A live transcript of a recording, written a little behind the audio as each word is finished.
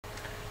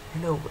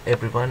Hello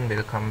everyone,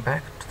 welcome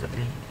back to the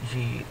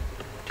Yii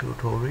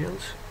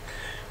tutorials.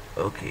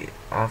 Okay,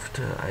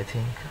 after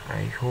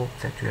I hope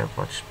that you have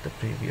watched the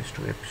previous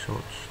two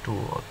episodes, two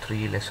or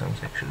three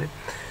lessons actually,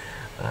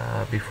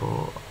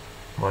 before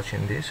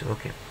watching this.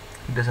 Okay,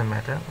 it doesn't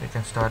matter, we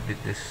can start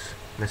with this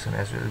lesson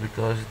as well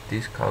because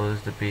this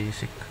covers the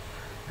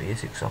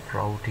basics of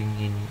routing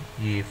in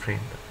Yii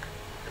framework.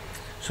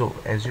 So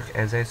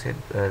as I said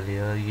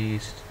earlier,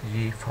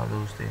 Yii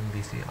follows the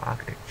MVC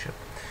architecture.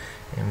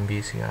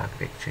 MVC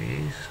architecture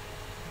is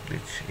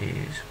which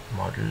is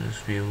models,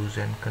 views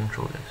and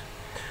controllers.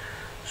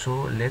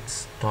 So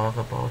let's talk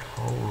about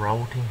how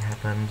routing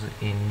happens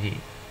in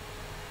Yii.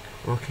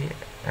 Okay,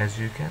 as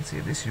you can see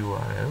this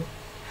URL,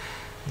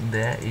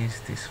 there is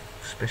this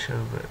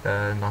special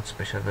not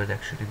special word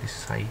actually, this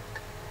site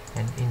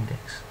and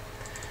index.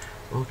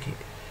 Okay,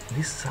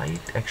 this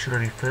site actually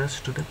refers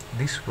to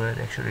this word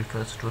actually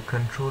refers to a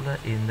controller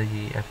in the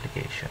Yii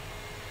application,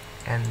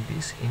 and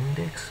this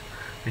index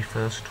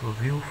refers to a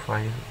view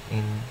file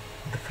in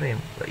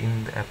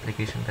the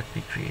application that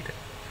we created.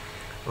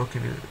 Okay,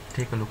 we'll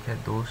take a look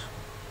at those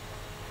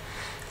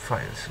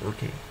files.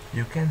 Okay,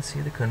 you can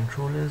see the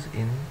controllers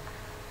in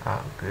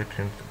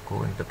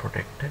go in the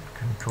protected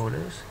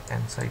controllers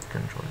and site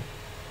controller.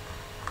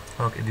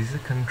 Okay, this is a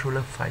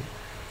controller file.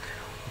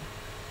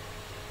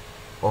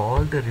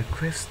 All the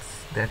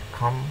requests that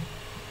come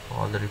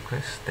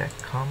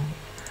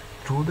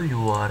through the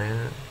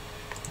URL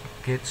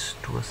gets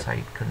to a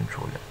site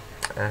controller,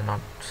 not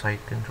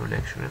site controller,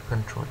 actually a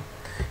controller.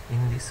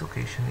 In this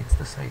occasion it's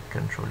the site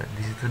controller.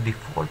 This is the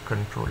default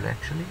controller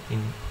actually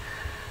in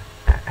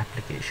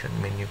application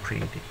when you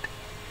create it.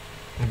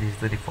 This is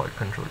the default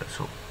controller.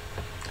 So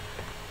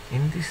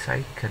in this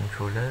site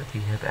controller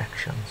we have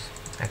action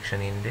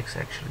index.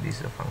 Actually this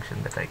is a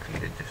function that I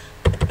created just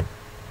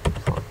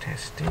for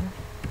testing,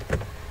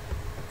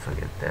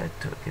 forget that.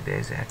 Okay, there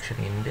is action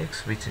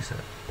index which is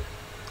a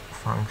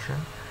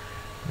function.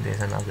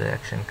 There's another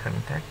action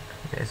contact,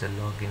 there's a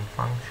login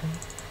function,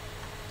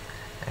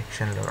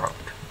 action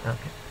route.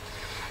 Okay,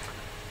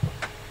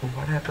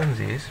 what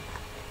happens is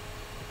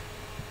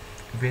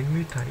when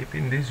we type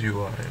in this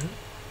URL,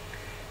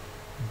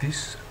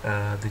 this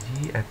the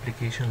Yii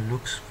application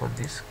looks for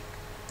this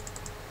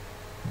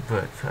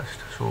word first.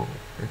 So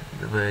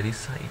the word is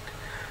site,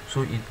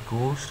 so it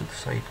goes to the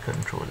site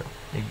controller,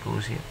 it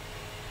goes here.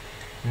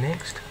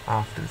 Next,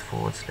 after the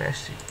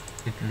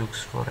 / it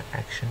looks for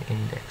action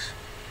index.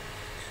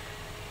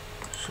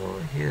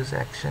 So here's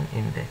action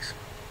index.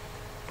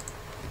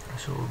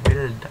 So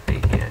we'll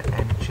die here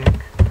and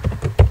check.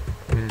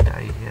 We'll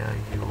die here.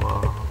 You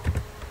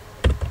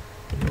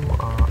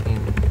are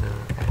in the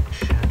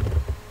action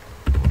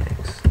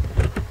index.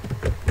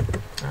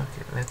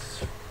 Okay,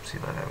 let's see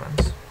what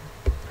happens.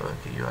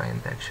 Okay, you are in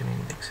the action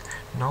index.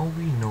 Now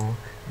we know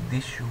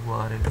this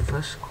URL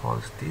first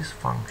calls this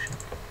function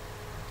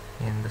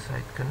in the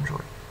site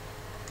control.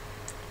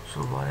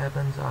 So what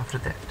happens after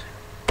that?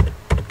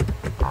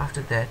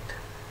 After that,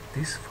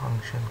 this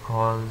function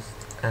calls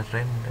a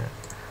render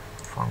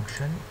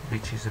function,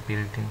 which is a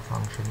built-in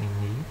function in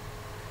Yii,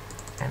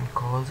 and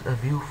calls a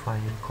view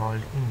file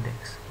called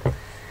index.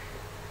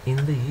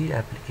 In the Yii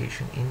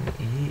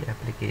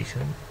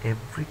application,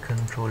 every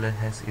controller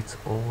has its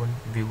own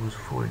views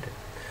folder.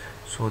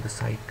 So the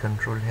site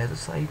controller has a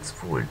sites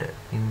folder.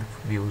 In the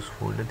views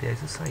folder there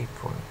is a site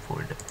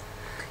folder.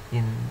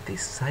 In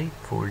this site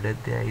folder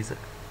there is a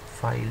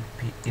file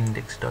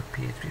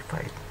index.php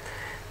file.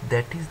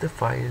 That is the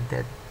file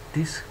that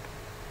this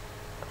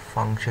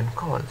function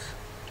calls.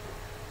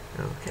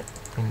 Okay,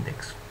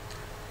 index.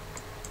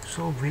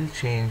 So we'll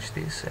change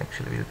this.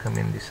 Actually we'll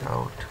comment this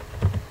out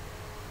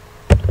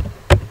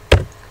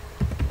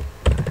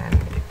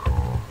and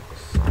echo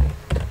site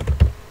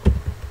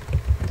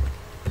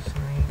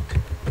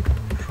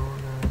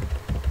controller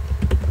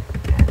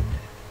and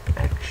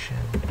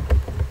action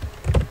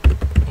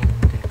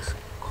index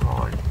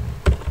called me.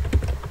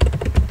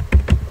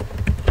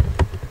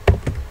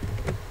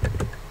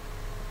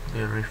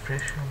 We'll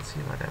refresh and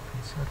see what happens.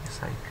 So the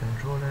site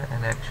controller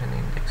and action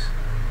index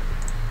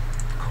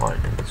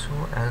called it. So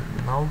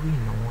now we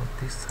know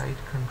this site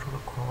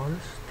controller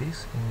calls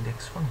this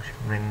index function,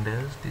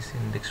 renders this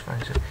index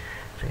function.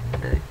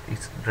 Render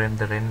is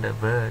the render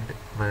word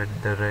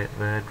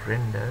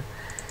render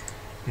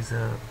is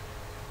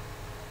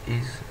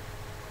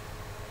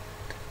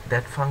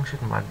that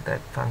function. What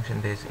that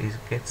function does is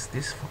gets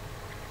this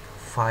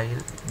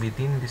file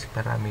within this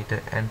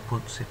parameter and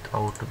puts it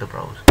out to the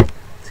browser.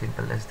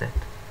 Simple as that.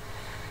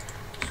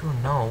 So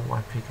now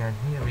what we can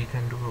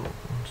do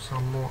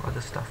some more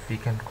other stuff. We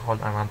can call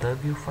another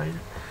view file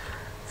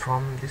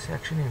from this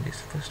action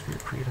index. First we'll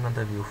create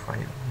another view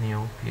file,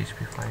 new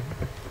PHP file.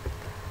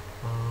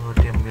 We'll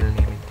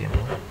name it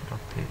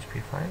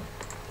demo.php file.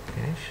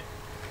 Finish.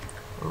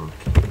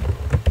 Okay,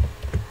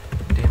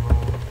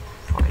 demo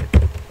file.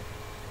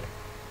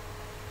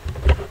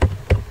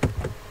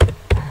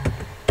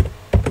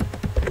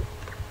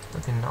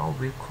 Okay, now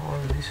we call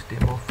this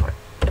demo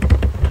file.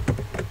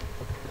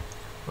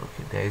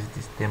 Okay, is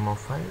this demo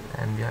file,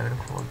 and we are going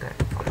to call that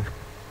file.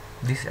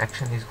 This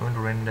action is going to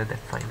render that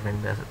file,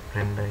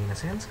 render in a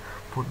sense,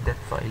 put that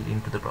file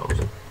into the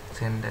browser,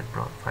 send that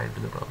file to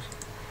the browser.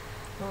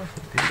 So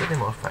this is the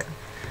demo file.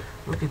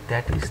 Okay,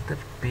 that is the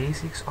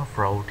basics of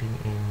routing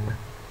in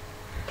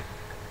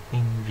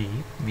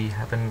Yii.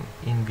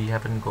 We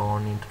haven't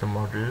gone into the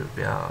model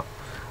where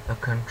a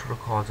controller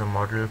calls a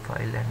model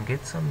file and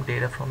gets some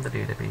data from the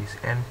database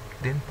and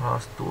then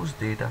pass those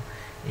data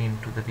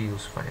into the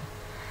views file.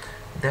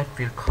 That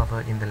we'll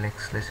cover in the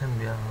next lesson,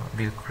 where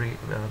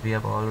we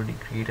have already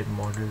created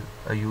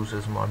a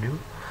user's model,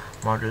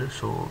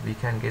 so we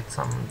can get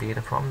some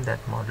data from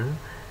that model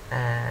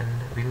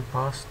and we'll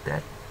pass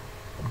that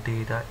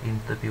data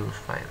into the views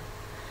file.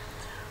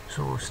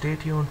 So stay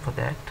tuned for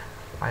that.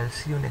 I'll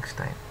see you next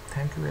time.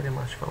 Thank you very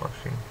much for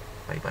watching.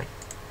 Bye bye.